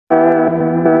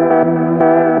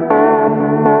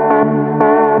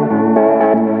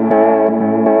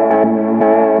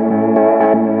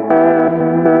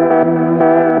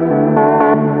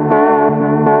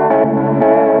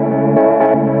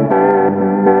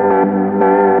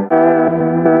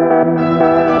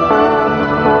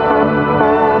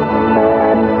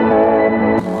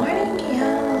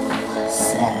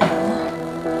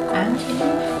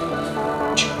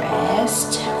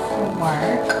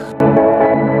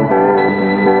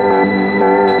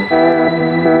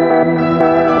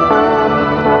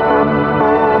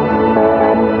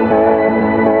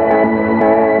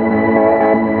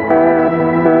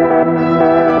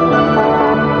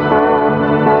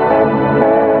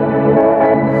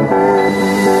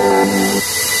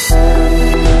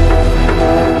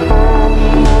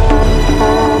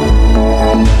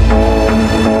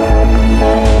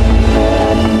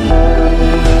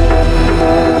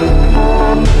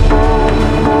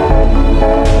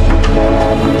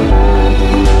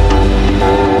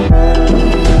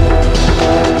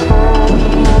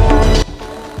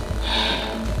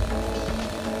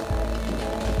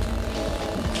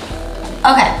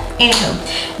Anywho,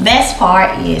 best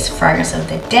part is fragrance of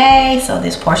the day. So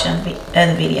this portion of the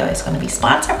video is going to be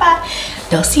sponsored by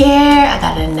Dossier. I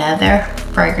got another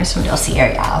fragrance from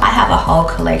Dossier, y'all. I have a whole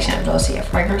collection of Dossier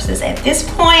fragrances at this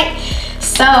point,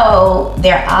 so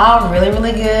they're all really,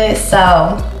 really good.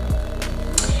 So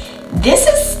this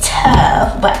is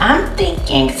tough, but I'm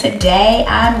thinking today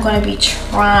I'm going to be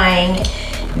trying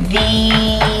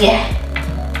the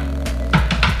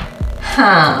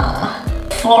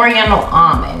Floriental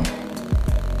Almond.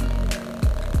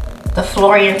 The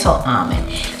Floriental Almond.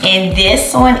 And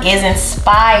this one is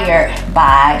inspired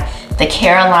by the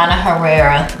Carolina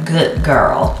Herrera Good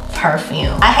Girl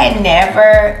perfume. I've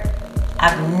never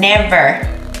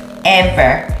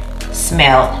ever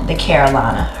smelled the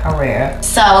Carolina Herrera.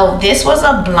 So this was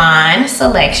a blind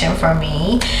selection for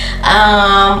me.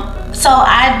 So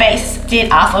I based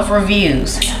it off of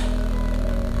reviews.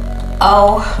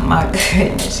 Oh my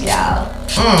goodness, y'all.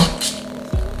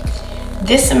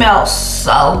 This smells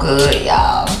so good,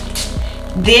 y'all.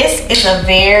 This is a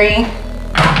very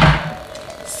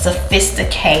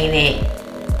sophisticated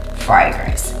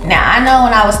fragrance. Now, I know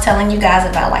when I was telling you guys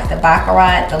about like the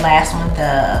Baccarat, the last one,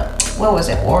 what was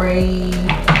it,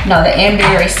 no, the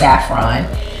Amberry Saffron,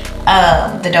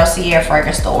 the Dossier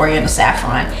fragrance, the Oriental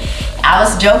Saffron. I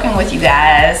was joking with you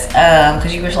guys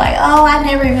because you was like, oh, I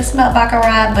never even smelled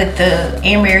Baccarat, but the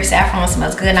Amberry Saffron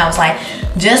smells good. And I was like,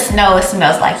 just know it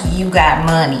smells like you got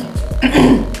money.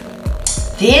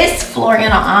 This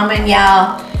Floriental Almond,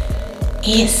 y'all,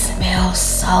 it smells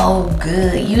so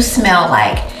good. You smell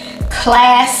like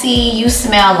classy. You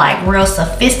smell like real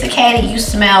sophisticated. You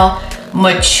smell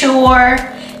mature.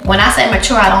 When I say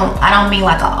mature, I don't mean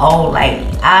like an old lady.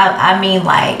 I mean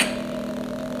like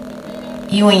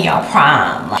you in your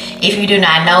prime. If you do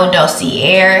not know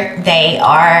Dossier, they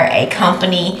are a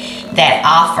company that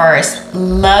offers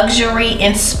luxury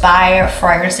inspired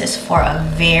fragrances for a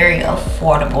very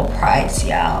affordable price,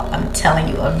 y'all. I'm telling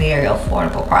you, a very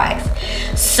affordable price.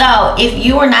 So if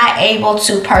you were not able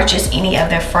to purchase any of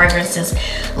their fragrances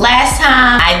last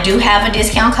time, I do have a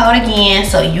discount code again,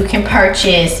 so you can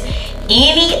purchase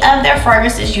any of their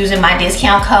fragrances using my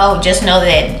discount code. Just know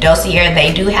that Dossier,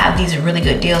 they do have these really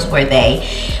good deals where they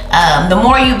the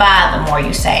more you buy, the more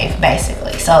you save,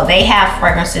 basically. So they have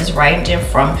fragrances ranging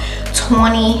from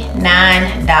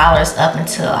 $29 up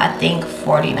until I think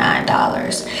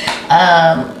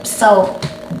 $49. So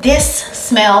this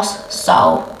smells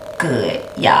so good,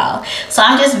 y'all. So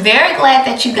I'm just very glad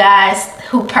that you guys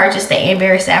who purchased the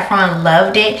Amberry Saffron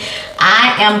loved it.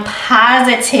 I am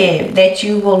positive that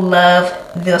you will love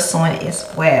this one as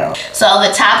well. So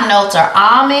the top notes are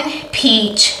almond,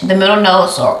 peach. The middle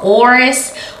notes are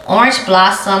orris, orange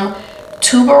blossom,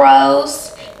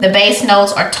 tuberose. The base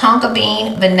notes are tonka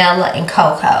bean, vanilla, and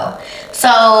cocoa.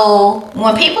 So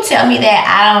when people tell me that,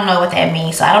 I don't know what that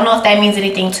means. So I don't know if that means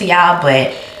anything to y'all,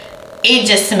 but it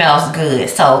just smells good.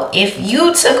 So if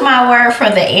you took my word for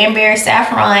the Amberry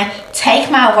Saffron, take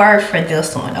my word for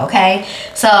this one, okay?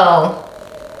 So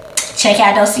check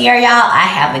out Dossier, y'all. I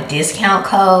have a discount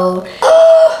code.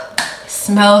 Oh,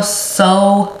 smells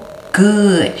so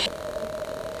good.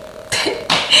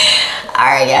 All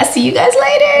right, y'all, see you guys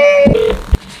later.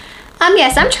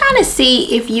 Yes, I'm trying to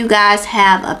see if you guys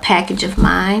have a package of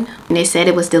mine. And they said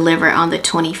it was delivered on the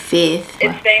 25th.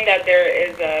 It's saying that there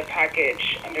is a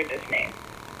package under this name.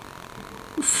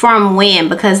 From when?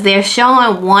 Because they're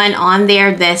showing one on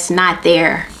there that's not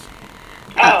there.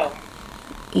 Oh.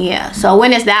 Yeah, so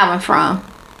when is that one from?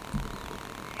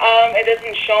 It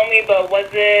doesn't show me, but was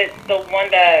it the one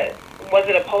that, was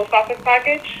it a post office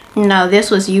package? No, this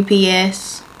was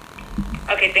UPS.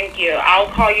 Okay, thank you. I'll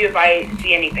call you if I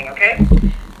see anything, okay?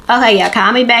 Okay, yeah,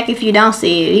 call me back if you don't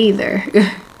see it either.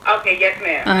 Okay, yes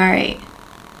ma'am. All right.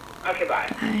 Okay, bye.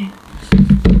 Bye.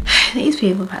 These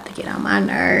people about to get on my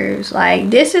nerves. Like,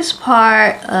 this is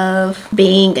part of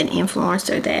being an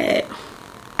influencer that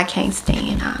I can't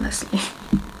stand, honestly.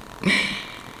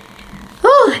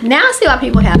 Ooh, now I see why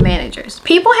people have managers.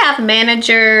 People have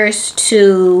managers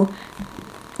to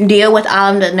deal with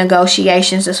all of the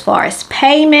negotiations as far as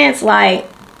payments. Like,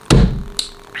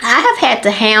 I have had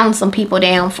to hound some people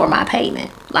down for my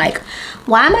payment. Like,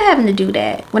 why am I having to do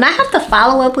that? When I have to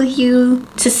follow up with you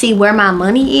to see where my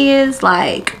money is,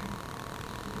 like,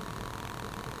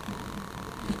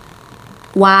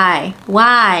 why?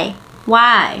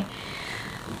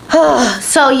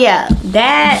 So yeah,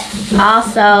 that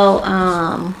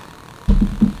also,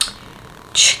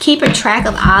 keeping track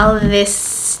of all of this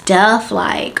stuff.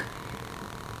 Like,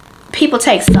 people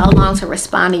take so long to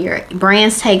respond to your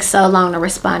brands, take so long to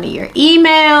respond to your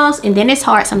emails, and then it's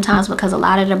hard sometimes because a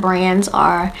lot of the brands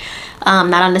are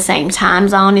not on the same time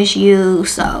zone as you.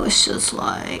 So it's just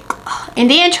like, and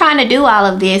then trying to do all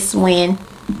of this when,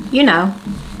 you know,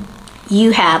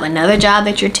 you have another job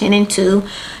that you're tending to,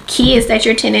 kids that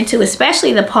you're tending to,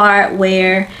 especially the part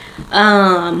where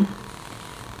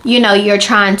you know, you're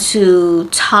trying to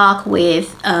talk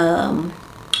with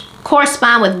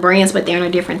correspond with brands, but they're in a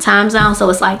different time zone. So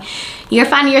it's like you're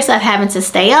finding yourself having to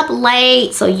stay up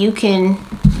late so you can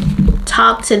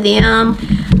talk to them,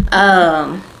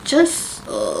 just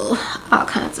all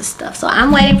kinds of stuff. So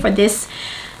I'm waiting for this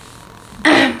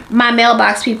my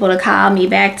mailbox people to call me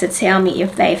back to tell me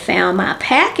if they found my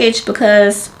package,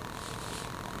 because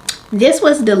this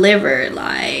was delivered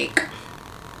like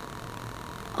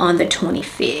on the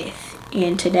 25th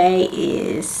and today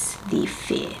is the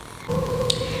 5th.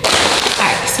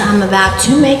 Alright, so I'm about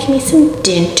to make me some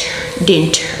dinner.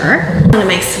 I'm gonna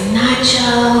make some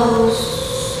nachos.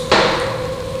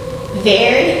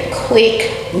 Very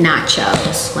quick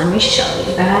nachos. Let me show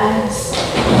you guys.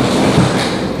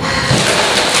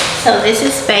 So this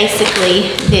is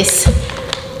basically this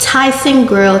Tyson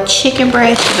grilled chicken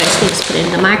breast. You basically just put it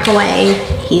in the microwave,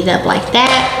 heat it up like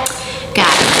that.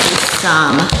 Got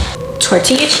some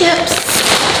tortilla chips.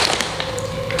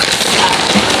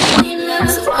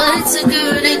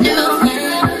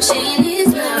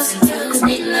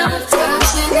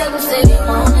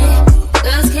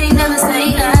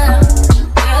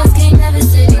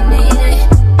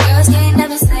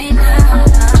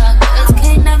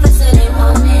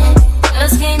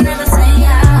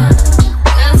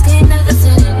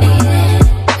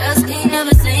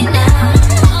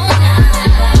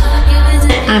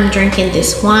 I'm drinking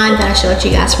this wine that I showed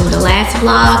you guys from the last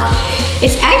vlog.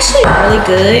 It's actually really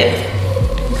good.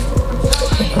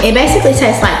 It basically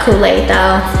tastes like Kool-Aid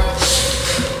though.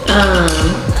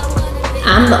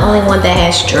 I'm the only one that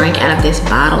has drank out of this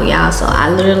bottle, y'all. So I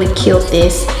literally killed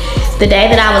this. The day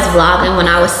that I was vlogging, when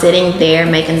I was sitting there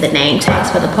making the name tags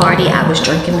for the party, I was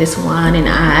drinking this wine and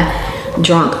I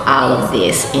drank all of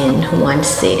this in one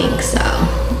sitting. So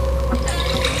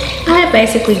I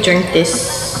basically drink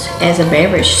this as a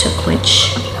beverage to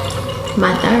quench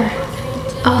my thirst.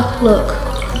 Oh, look.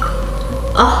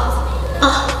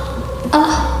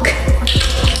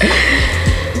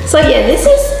 So yeah, this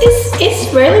is,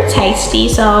 it's really tasty.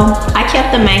 So I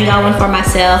kept the mango one for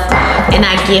myself and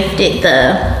I gifted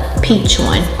the peach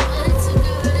one.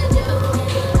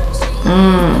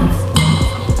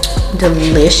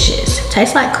 Delicious.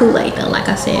 Tastes like Kool-Aid though, like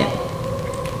I said.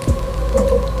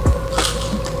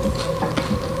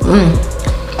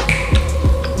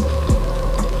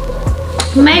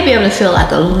 You may be able to feel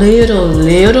like a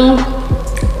little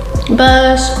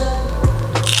buzz.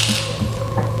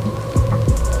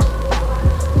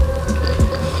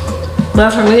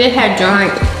 But for me to have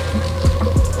drank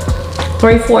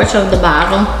 3/4 of the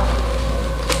bottle,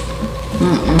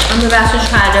 I'm about to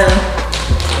try to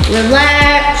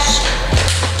relax.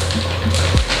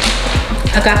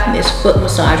 I got this foot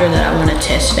massager that I want to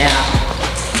test out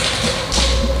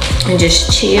and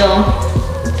just chill.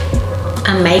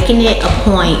 I'm making it a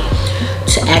point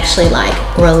to actually like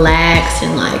relax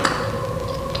and like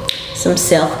some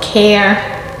self-care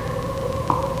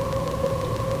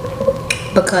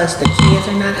because the kids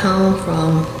are not home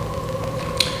from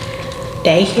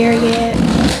daycare yet.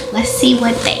 Let's see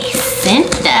what they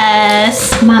sent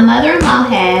us. My mother-in-law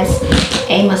has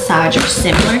a massager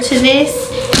similar to this,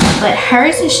 but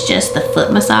hers is just the foot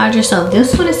massager. So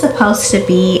this one is supposed to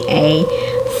be a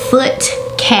foot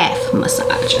calf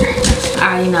massager.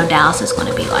 I already know Dallas is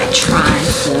gonna be like trying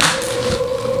to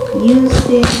use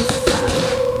this.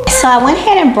 So I went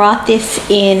ahead and brought this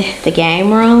in the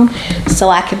game room so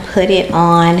I could put it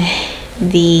on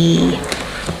the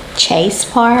chase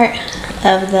part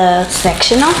of the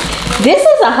sectional. This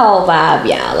is a whole vibe,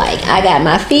 y'all. Like, I got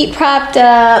my feet propped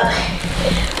up.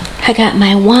 I got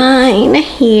my wine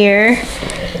here.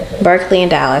 Berkeley and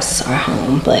Dallas are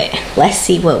home, but let's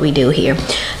see what we do here.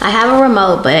 I have a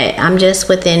remote, but I'm just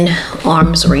within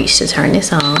arm's reach to turn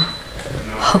this on.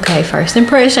 Okay, first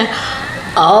impression.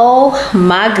 Oh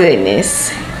my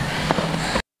goodness.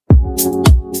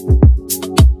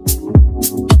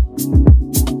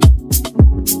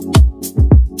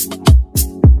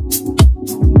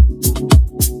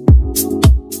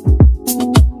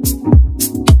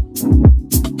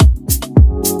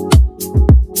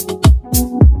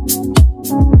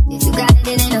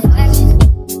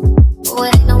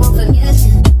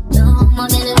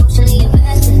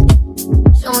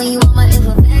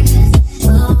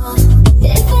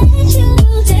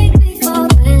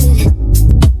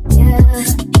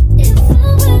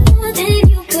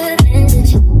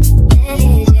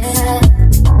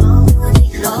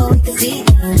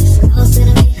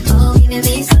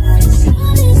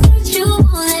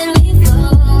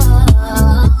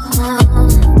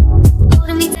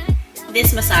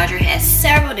 This massager has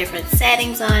several different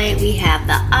settings on it. We have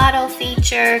the auto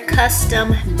feature,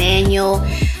 custom, manual.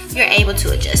 You're able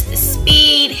to adjust the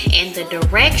speed and the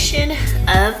direction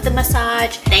of the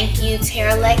massage. Thank you,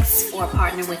 Terralex, for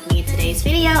partnering with me in today's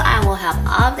video. I will have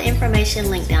all the information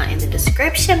linked down in the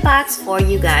description box for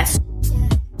you guys.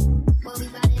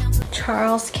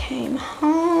 Charles came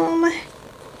home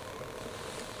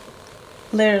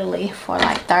literally for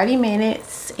like 30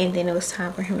 minutes and then it was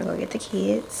time for him to go get the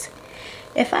kids.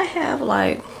 If I have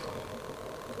like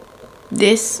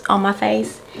this on my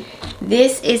face,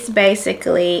 this is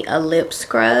basically a lip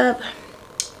scrub.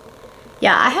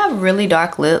 Yeah, I have really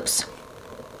dark lips,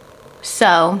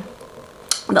 so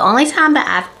the only time that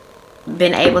I've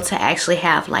been able to actually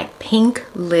have like pink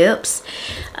lips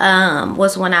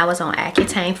was when I was on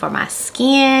Accutane for my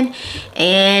skin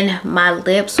and my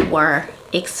lips were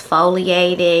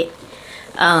exfoliated,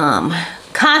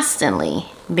 constantly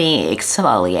being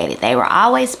exfoliated. They were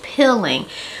always peeling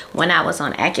when I was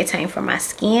on Accutane for my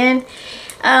skin.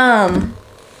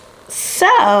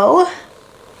 So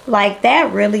like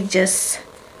that really just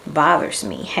bothers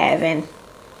me, having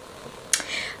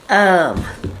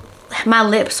my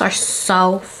lips are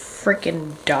so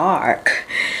freaking dark.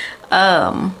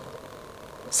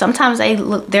 Sometimes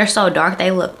they're so dark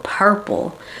they look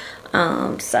purple.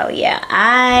 So yeah,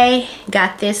 I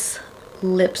got this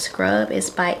lip scrub.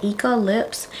 It's by Eco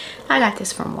Lips. I got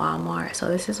this from Walmart, so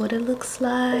this is what it looks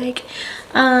like.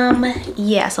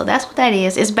 Yeah, so that's what that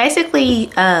is. It's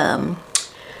basically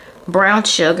brown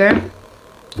sugar,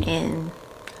 and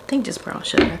I think just brown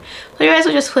sugar. So you guys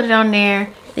will just put it on there,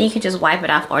 then you can just wipe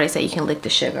it off, or they say you can lick the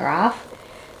sugar off.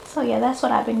 So yeah, that's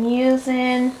what I've been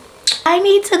using. I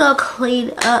need to go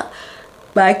clean up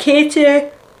my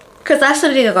kitchen because I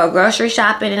still need to go grocery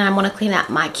shopping, and I want to clean out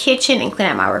my kitchen and clean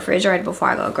out my refrigerator before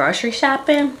I go grocery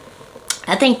shopping.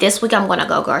 I think this week I'm going to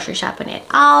go grocery shopping at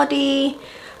Aldi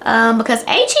because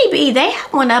H-E-B, they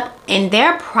went up and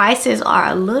their prices are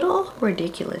a little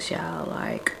ridiculous, y'all.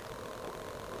 Like,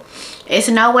 it's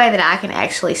no way that I can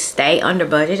actually stay under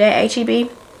budget at H-E-B.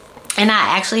 And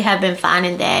I actually have been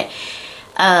finding that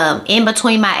in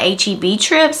between my H-E-B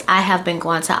trips, I have been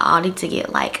going to Aldi to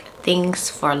get like things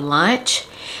for lunch.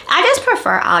 I just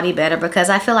prefer Aldi better because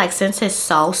I feel like since it's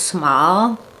so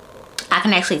small, I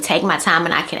can actually take my time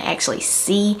and I can actually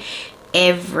see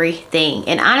everything.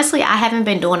 And honestly, I haven't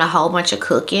been doing a whole bunch of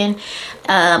cooking.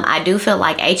 I do feel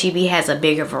like H-E-B has a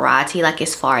bigger variety, like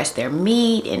as far as their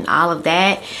meat and all of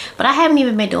that, but I haven't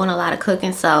even been doing a lot of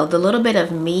cooking. So the little bit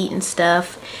of meat and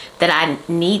stuff that I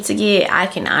need to get, I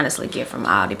can honestly get from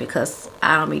Aldi because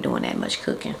I don't be doing that much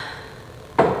cooking.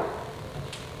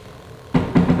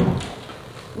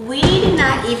 We did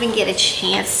not even get a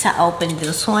chance to open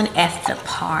this one at the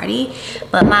party,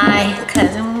 but my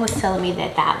cousin was telling me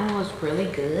that that one was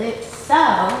really good. So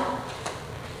I'm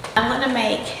gonna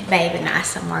make Babe and I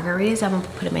some margaritas. I'm gonna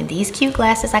put them in these cute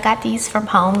glasses. I got these from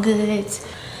Home Goods,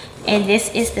 and this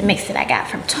is the mix that I got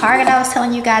from Target I was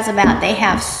telling you guys about. They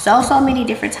have so many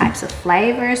different types of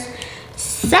flavors.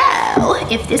 So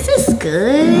if this is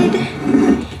good,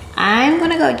 I'm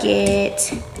gonna go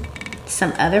get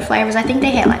some other flavors. I think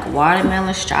they had like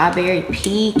watermelon, strawberry,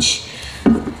 peach.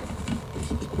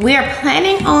 We are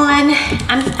planning on,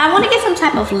 I want to get some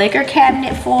type of liquor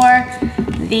cabinet for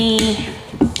the,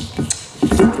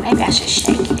 maybe I should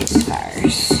shake this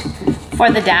first. For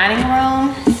the dining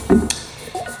room,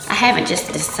 I haven't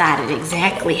just decided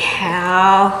exactly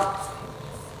how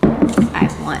I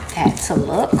want that to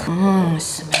look. It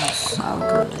smells so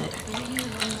good.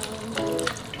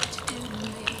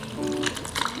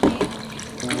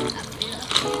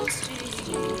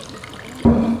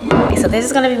 So this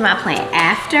is gonna be my plan.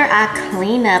 After I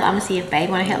clean up, I'm gonna see if babe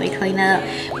wanna help me clean up.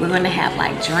 We're gonna have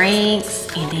like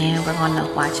drinks and then we're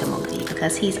gonna watch a movie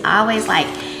because he's always like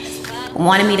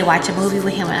wanting me to watch a movie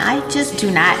with him and I just do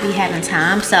not be having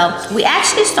time. So we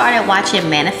actually started watching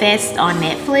Manifest on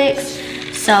Netflix.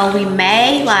 So we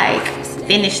may like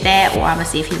finish that or I'm gonna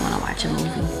see if he wanna watch a movie.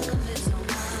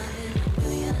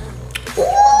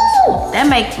 Ooh, that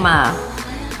make my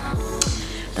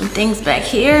them things back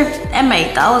here, that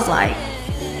made those like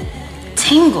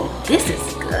tingle. This is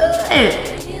good.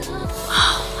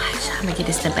 Oh, I'm gonna get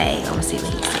this to babe. I'm gonna see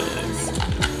what he says.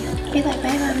 Be like,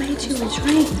 babe, I made you a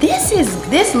drink.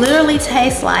 This literally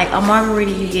tastes like a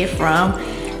margarita you get from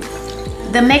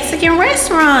the Mexican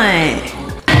restaurant.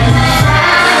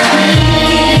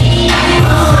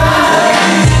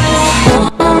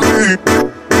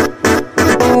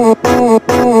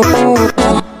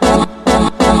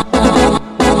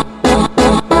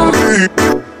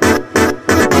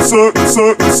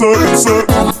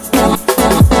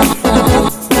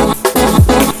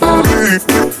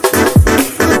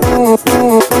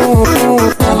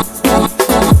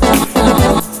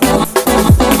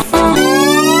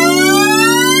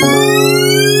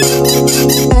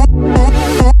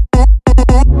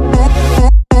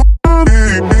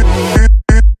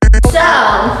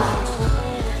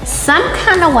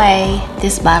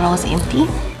 This bottle is empty.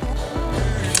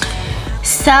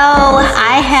 So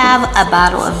I have a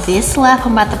bottle of this left.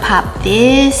 I'm about to pop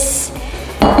this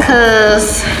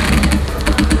because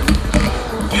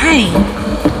dang.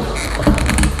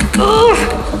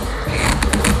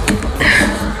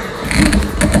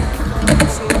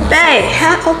 Babe,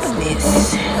 how I open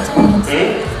this?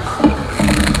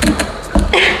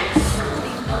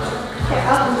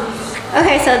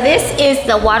 Okay, so this is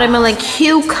the watermelon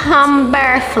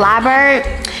cucumber flybird.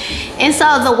 And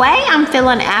so the way I'm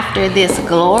feeling after this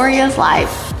glorious, like,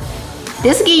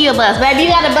 this will give you a buzz. Baby, you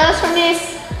got a buzz from this?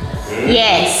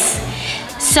 Yes.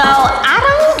 So I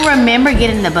don't remember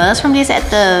getting the buzz from this at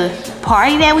the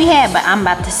party that we had, but I'm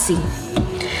about to see.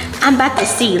 I'm about to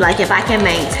see, like, if I can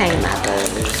maintain my buzz.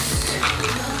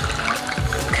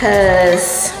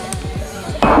 Cause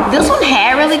this one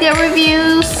had really good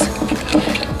reviews.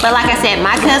 But like I said,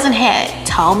 my cousin had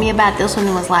told me about this one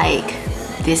and was like,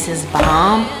 this is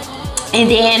bomb. And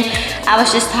then I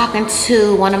was just talking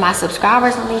to one of my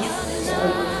subscribers. Let me see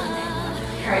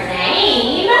her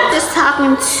name. Just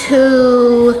talking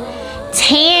to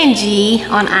Tangy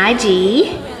on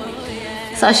IG.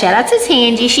 So shout out to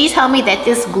Tangy. She told me that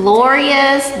this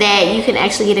Glorious, that you can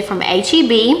actually get it from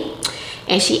HEB.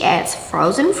 And she adds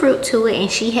frozen fruit to it. And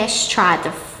she has tried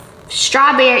the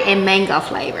strawberry and mango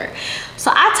flavor.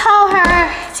 So I told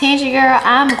her, Tangy girl,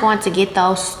 I'm going to get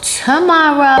those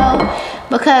tomorrow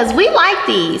because we like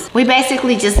these. We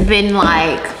basically just been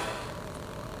like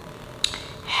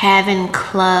having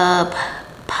Club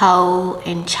Poe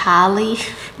and Charlie.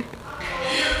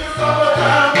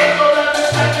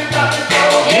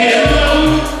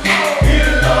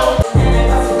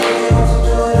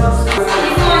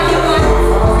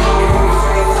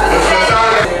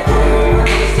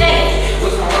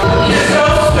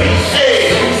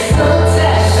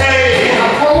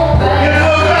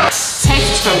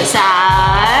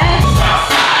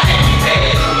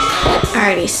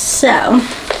 So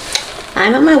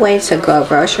I'm on my way to go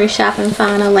grocery shopping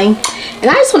finally, and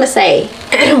I just want to say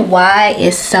why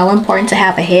it's so important to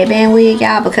have a headband wig,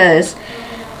 y'all, because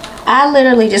I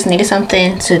literally just needed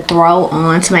something to throw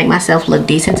on to make myself look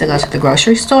decent to go to the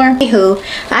grocery store. Anywho,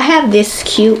 I have this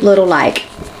cute little like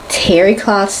terry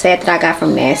cloth set that I got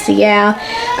from Nasty Gal.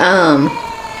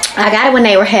 I got it when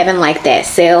they were having like that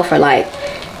sale for like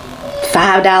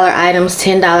 $5 items,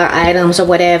 $10 items, or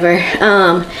whatever.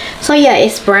 So yeah,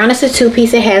 it's brown. It's a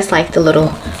two-piece. It has like the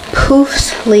little poof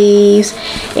sleeves,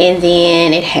 and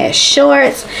then it has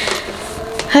shorts.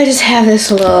 I just have this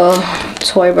little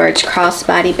Toy Birch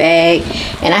crossbody bag,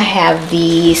 and I have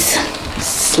these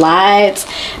slides.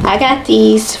 I got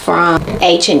these from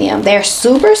H&M. They're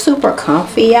super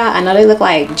comfy, y'all. I know they look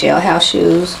like jailhouse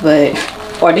shoes, but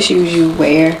or the shoes you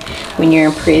wear when you're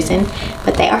in prison,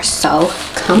 but they are so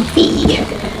comfy.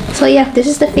 So yeah, this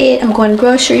is the fit. I'm going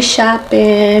grocery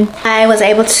shopping. I was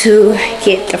able to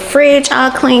get the fridge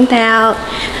all cleaned out.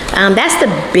 That's the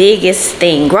biggest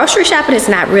thing. Grocery shopping is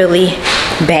not really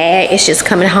bad. It's just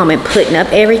coming home and putting up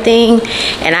everything.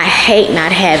 And I hate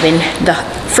not having the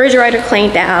refrigerator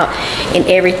cleaned out and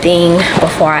everything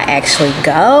before I actually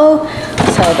go.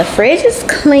 So the fridge is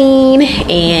clean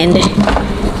and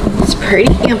it's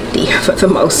pretty empty for the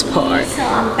most part. So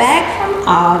I'm back from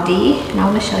Aldi and I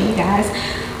want to show you guys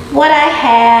what I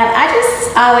have. I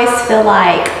just always feel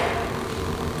like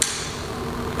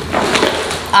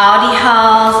Aldi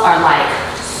hauls are like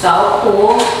so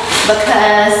cool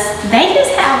because they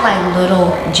just have like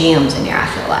little gems in there, I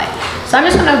feel like. So I'm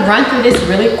just gonna run through this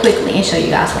really quickly and show you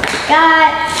guys what I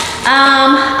got.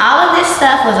 All of this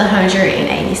stuff was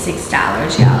 $186,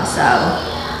 y'all. So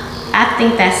I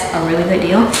think that's a really good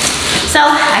deal. So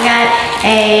I got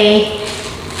a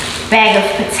bag of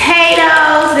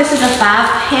potatoes. This is a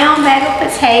 5-pound bag of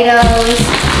potatoes.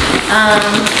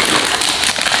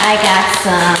 I got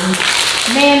some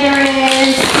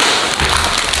mandarins,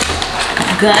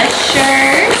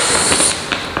 gushers.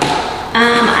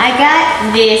 I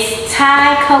got this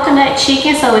Thai coconut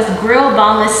chicken. So it's grilled,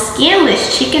 boneless,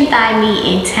 skinless chicken thigh meat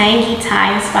in tangy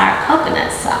Thai inspired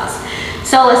coconut sauce.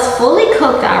 So it's fully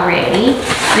cooked already.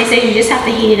 They said you just have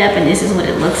to heat it up and this is what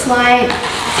it looks like.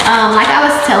 Like I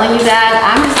was telling you guys,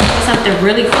 I'm just doing something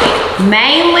really quick.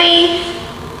 Mainly,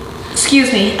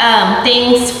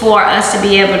 things for us to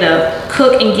be able to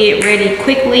cook and get ready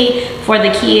quickly for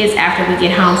the kids after we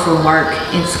get home from work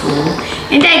and school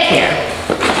and daycare.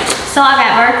 So I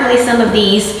got Berkeley some of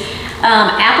these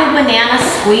apple banana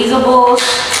squeezables.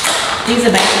 These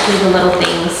are basically the little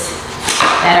things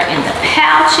that are in the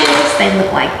pouches. They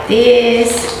look like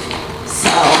this. So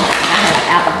I have the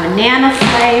apple banana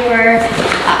flavor.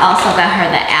 I also got her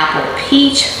the apple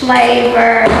peach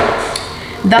flavor.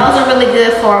 Those are really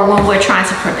good for when we're trying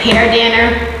to prepare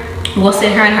dinner. We'll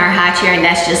sit her in her high chair and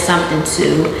that's just something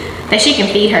that she can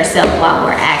feed herself while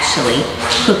we're actually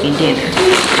cooking dinner.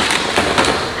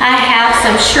 I have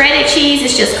some shredded cheese.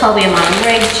 It's just Kobe and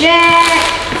Monterey Jack.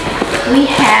 We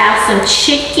have some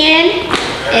chicken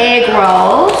egg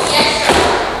rolls.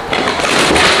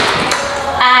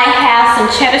 I have some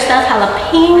cheddar stuffed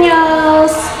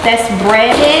jalapenos that's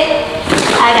breaded.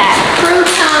 I got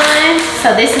croutons.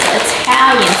 So this is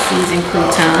Italian seasoned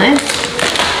croutons.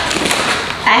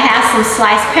 I have some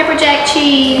sliced pepper jack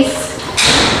cheese.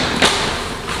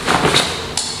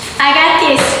 I got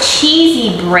this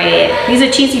cheesy bread. These are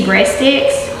cheesy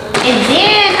breadsticks. And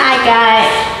then I got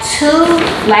 2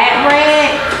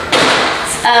 flatbread.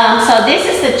 So this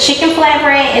is the chicken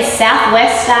flatbread. It's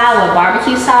Southwest style with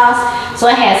barbecue sauce. So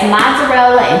it has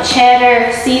mozzarella and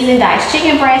cheddar, seasoned diced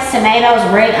chicken breasts, tomatoes,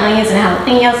 red onions, and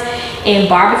jalapenos, and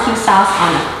barbecue sauce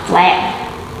on a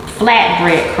flat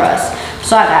bread crust.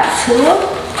 So I got 2 of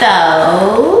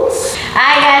those.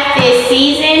 I got this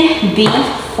seasoned beef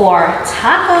for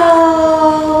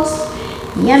tacos.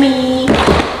 Yummy.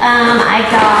 I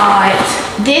got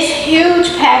this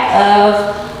huge pack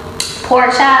of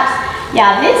pork chops.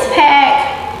 Y'all, this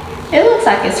pack, it looks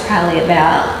like it's probably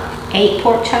about 8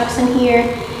 pork chops in here.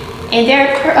 And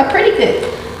they're a pretty good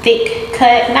thick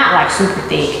cut, not like super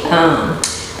thick.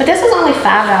 But this was only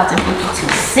 $5.52.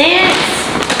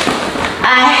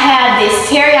 I have this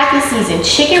teriyaki seasoned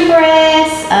chicken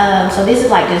breast. So this is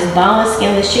like this boneless,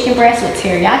 skinless chicken breast with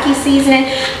teriyaki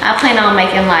seasoning. I plan on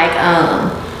making like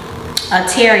a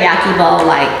teriyaki bowl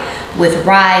like with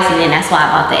rice, and then that's why I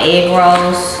bought the egg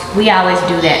rolls. We always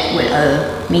do that with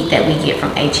meat that we get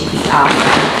from HEB also.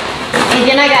 And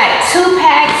then I got 2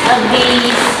 packs of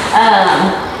these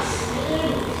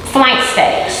flank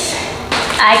steaks.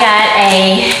 I got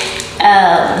a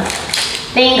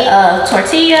thing of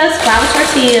tortillas, flour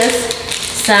tortillas,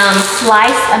 some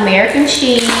sliced American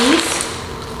cheese,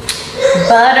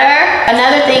 butter,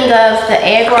 another thing of the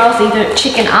egg rolls, either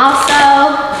chicken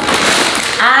also.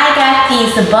 I got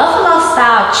these buffalo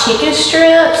style chicken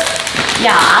strips.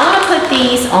 Y'all, I want to put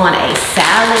these on a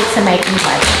salad to make these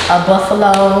like a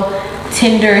buffalo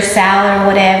tender salad or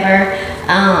whatever.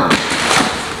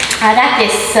 I got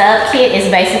this sub kit. It's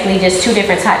basically just 2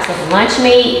 different types of lunch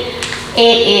meat.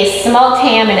 It is smoked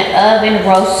ham in the oven,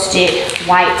 roasted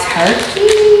white turkey.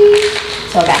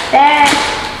 So I got that.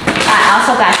 I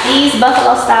also got these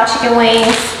buffalo style chicken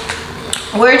wings.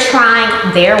 We're trying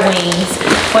their wings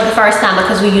for the first time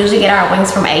because we usually get our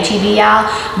wings from HEB, y'all.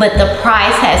 But the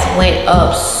price has went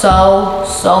up so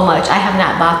much. I have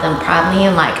not bought them probably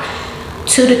in like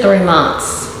 2 to 3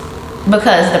 months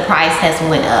because the price has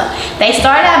went up. They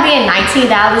started out being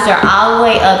 $19. They're all the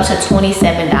way up to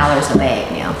 $27 a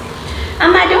bag now.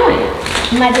 I'm not doing it.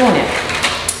 I'm not doing it.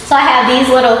 So I have these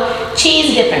little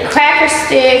cheese dipping cracker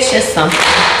sticks, just some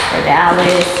for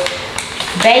Dallas.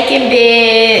 Bacon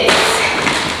bits.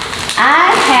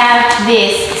 I have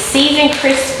this seasoned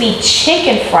crispy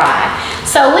chicken fry.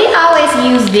 So we always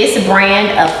use this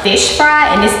brand of fish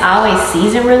fry, and it's always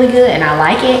seasoned really good, and I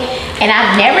like it. And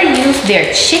I've never used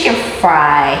their chicken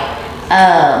fry.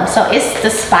 So it's the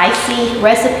spicy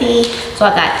recipe. So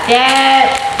I got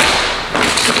that.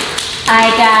 I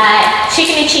got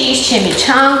chicken and cheese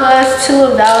chimichangas,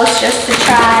 2 of those just to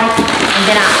try. And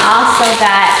then I also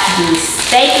got the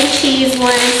steak and cheese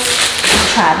ones.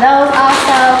 Try those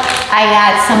also. I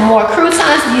got some more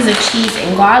croutons. These are cheese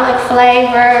and garlic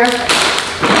flavor.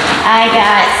 I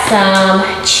got some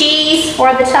cheese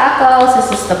for the tacos.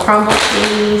 This is the crumble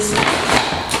cheese.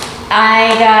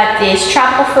 I got this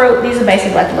tropical fruit. These are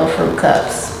basically like little fruit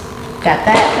cups. Got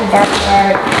that from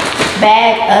Burger.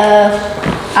 Bag of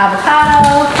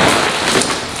avocado.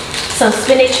 Some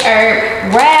spinach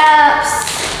herb wraps.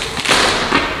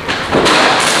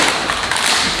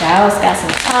 Dallas got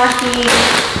some Takis.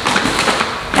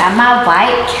 Got my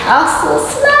White Castle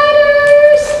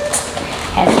sliders.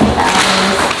 Had some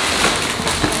those.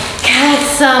 Got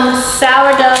some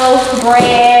sourdough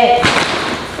bread.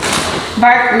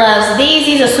 Bert loves these.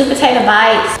 These are sweet potato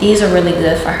bites. These are really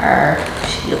good for her.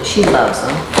 She loves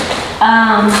them.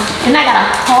 Then I got a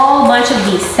whole bunch of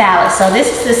these salads. So this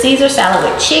is the Caesar salad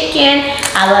with chicken.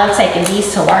 I love taking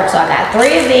these to work. So I got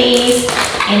 3 of these.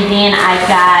 And then I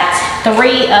got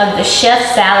 3 of the chef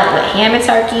salad with ham and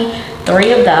turkey.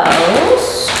 3 of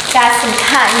those. Got some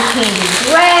cotton candy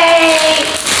grapes.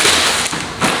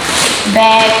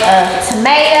 Bag of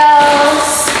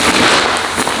tomatoes.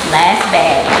 Last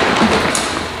bag.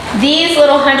 These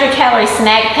little 100-calorie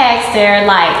snack packs, they're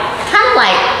like kind of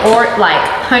like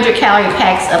 100-calorie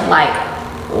packs of like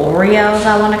Oreos,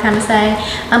 I want to kind of say.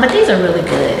 But these are really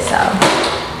good. So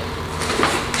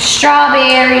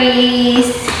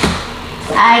strawberries.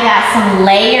 I got some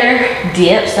layer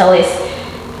dip. So it's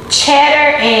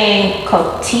cheddar and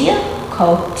cotija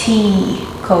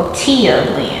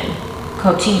blend.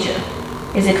 Cotija.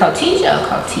 Is it cotija or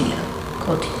cotija?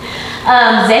 Cotija.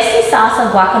 Zesty salsa,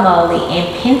 guacamole,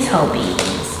 and pinto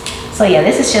beans. So yeah,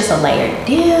 this is just a layered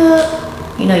dip.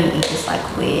 You know, you eat this like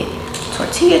with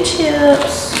tortilla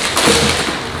chips.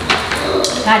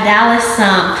 Got Dallas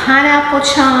some pineapple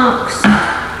chunks.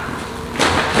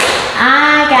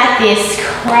 I got this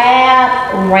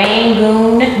crab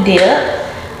rangoon dip.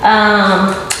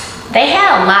 They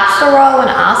had a lobster roll and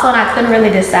I couldn't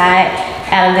really decide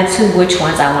out of the 2 which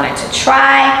ones I wanted to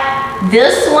try.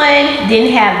 This one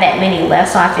didn't have that many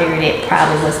left, so I figured it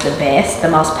probably was the best,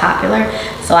 the most popular.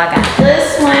 So I got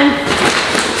this one.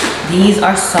 These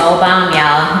are so bomb,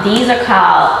 y'all. These are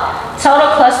called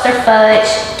Total Cluster Fudge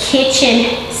Kitchen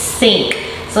Sink.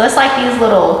 So it's like these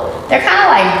little, they're kind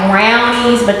of like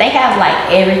brownies, but they have like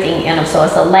everything in them. So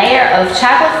it's a layer of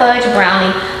chocolate fudge brownie,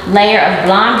 layer of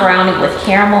blonde brownie with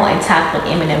caramel, and topped with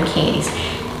M&M candies.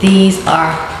 These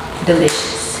are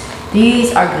delicious.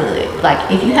 These are good. Like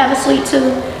if you have a sweet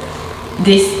tooth,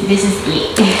 this is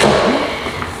it.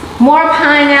 More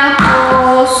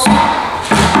pineapples.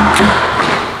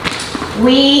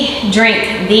 We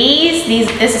drink these.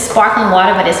 This is sparkling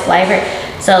water, but it's flavored.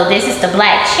 So this is the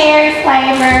black cherry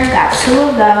flavor. Got 2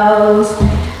 of those.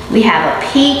 We have a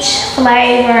peach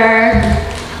flavor.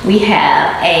 We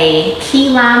have a key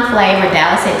lime flavor.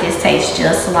 Dallas said this tastes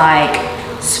just like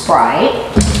Sprite.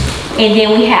 And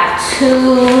then we have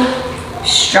 2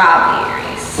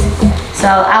 strawberries. So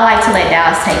I like to let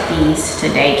Dallas take these to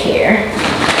daycare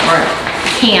or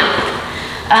camp.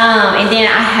 And then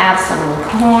I have some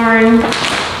corn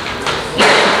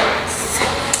earrings.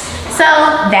 So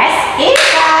that's it,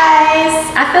 guys.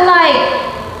 I feel like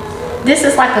this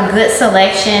is like a good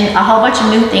selection, a whole bunch of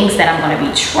new things that I'm going to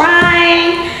be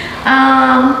trying.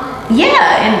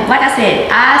 Yeah, and like I said,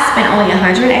 I spent only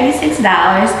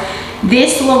 $186.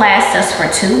 This will last us for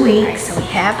 2 weeks. So we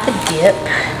have the dip.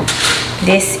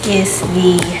 This is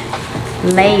the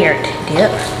layered dip.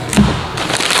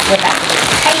 We're about to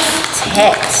taste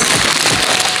it.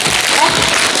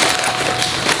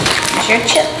 Here's your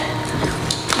chip.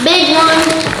 Big one.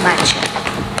 My chip.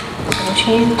 So what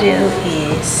you need to do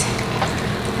is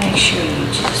make sure you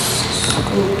just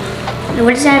scoop. And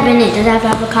what does that have in it? Does that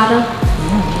have avocado?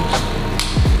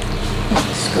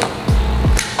 Scoop.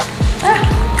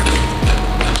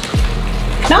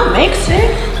 Don't mix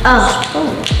it. Oh.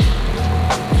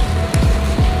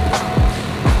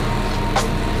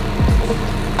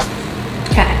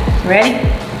 Okay, ready?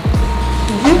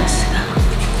 Let's go.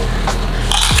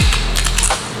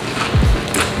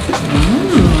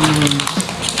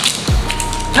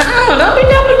 Don't be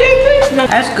double dipping.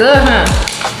 That's good, huh?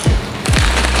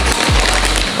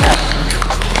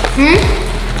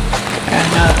 There's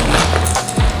another one.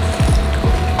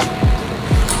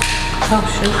 Oh,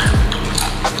 shoot.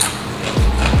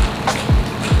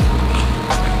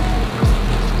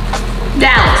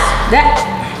 Dallas, that.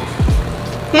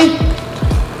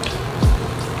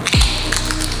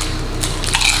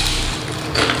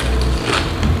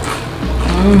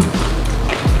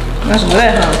 That's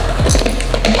good, huh?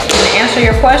 To answer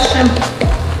your question,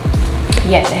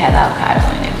 yes, it has avocado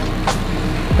in it.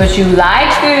 But you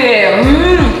like it.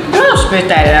 Don't spit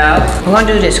that out. We're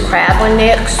gonna do this crab one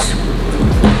next.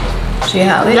 See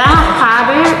how it is.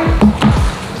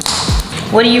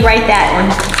 What do you rate that one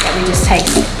that we just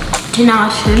tasted? 10 out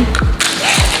of 10.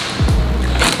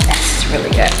 That's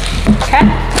really good. Okay.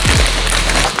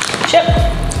 Chip.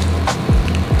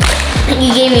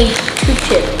 You gave me 2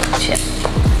 chips. Chip.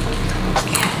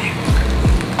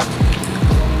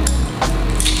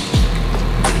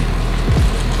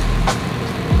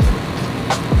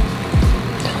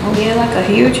 Oh yeah, like a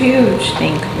huge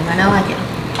thing. You're gonna like it.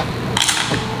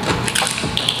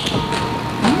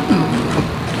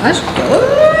 That's good.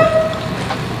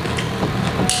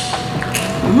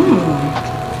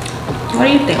 What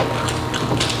do you think?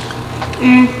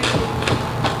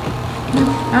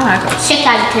 I like it. 6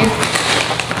 out of 10.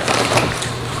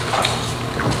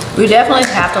 We definitely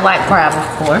have to like crab,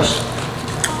 of course.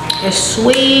 It's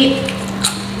sweet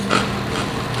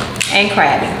and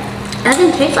crabby.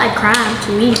 Doesn't taste like crab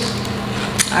to me.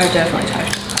 I definitely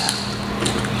taste crab.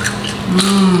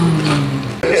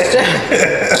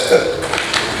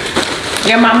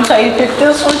 Your mama told you to pick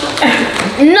this one?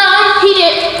 No, he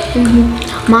didn't.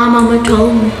 My mama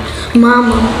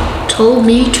told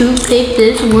me to pick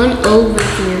this one over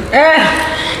here.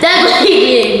 That's what he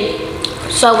did.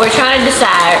 So we're trying to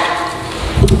decide.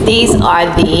 These are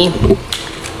the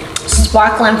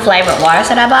sparkling flavored waters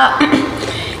that I bought.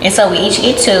 And so we each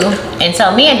get 2. And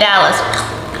so me and Dallas,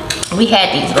 we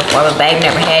had these before, but babe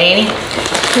never had any.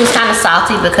 He was kind of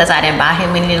salty because I didn't buy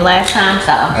him any the last time,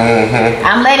 so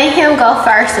I'm letting him go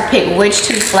first to pick which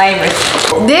 2 flavors.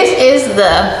 This is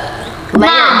the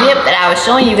layer dip that I was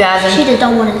showing you guys. She just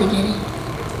don't want us to get it.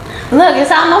 Look,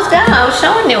 it's almost done. I was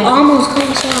showing them. Almost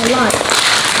comes out a lot.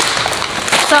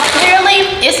 So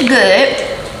clearly, it's good.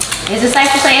 Is it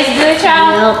safe to say it's good,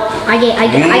 y'all? Nope. I gave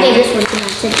this one to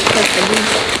my sister.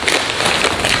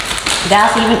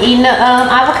 Dallas even eating the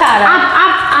avocado.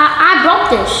 I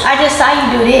broke this. I just saw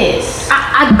you do this.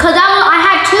 Cause I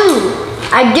had 2.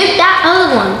 I dipped that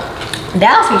other one.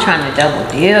 Dallas be trying to double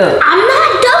dip. I'm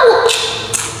not double.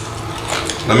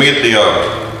 Let me get the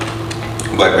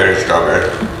blackberry strawberry.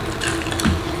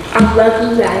 I love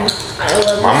you guys. I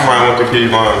love you. Mama might want to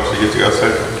keep on. She gets to go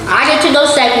second. I get to go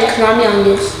second because I'm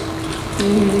youngest.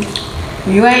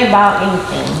 You ain't bought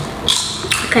anything.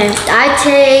 Okay, I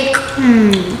take.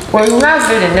 Well, you're not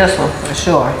getting this one for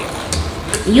sure.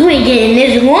 You ain't getting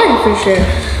this one for sure.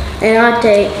 And I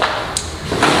take.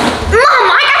 Mom,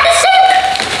 I got the same.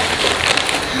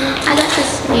 I got the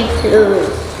same too.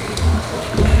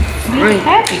 I'm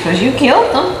happy because you killed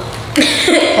them.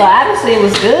 Well, obviously it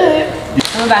was good.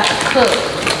 I'm about to cook.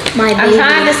 My baby. I'm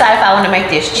trying to decide if I want to make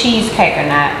this cheesecake or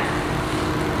not.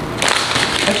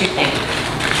 What you think?